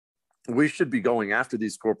we should be going after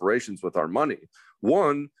these corporations with our money.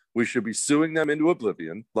 One, we should be suing them into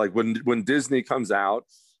oblivion. Like when Disney comes out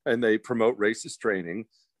and they promote racist training,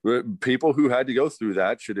 people who had to go through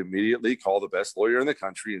that should immediately call the best lawyer in the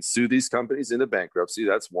country and sue these companies into bankruptcy.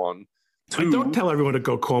 That's one. Two, don't tell everyone to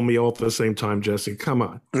go call me all at the same time, Jesse. Come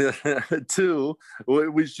on. Two,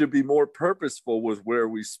 we should be more purposeful with where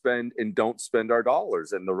we spend and don't spend our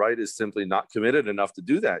dollars. And the right is simply not committed enough to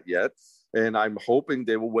do that yet. And I'm hoping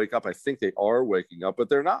they will wake up. I think they are waking up, but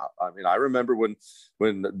they're not. I mean, I remember when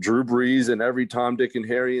Drew Brees and every Tom, Dick, and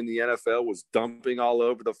Harry in the NFL was dumping all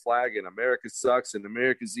over the flag and America sucks and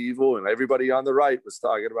America's evil. And everybody on the right was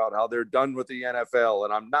talking about how they're done with the NFL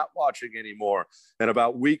and I'm not watching anymore. And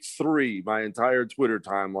about week 3, my entire Twitter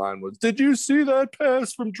timeline was, did you see that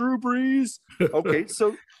pass from Drew Brees? Okay,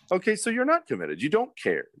 so you're not committed. You don't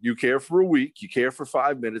care. You care for a week. You care for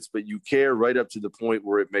 5 minutes, but you care right up to the point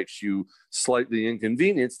where it makes you slightly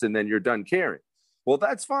inconvenienced, and then you're done caring. Well,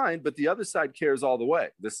 that's fine, but the other side cares all the way.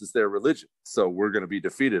 This is their religion. So we're going to be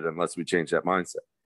defeated unless we change that mindset.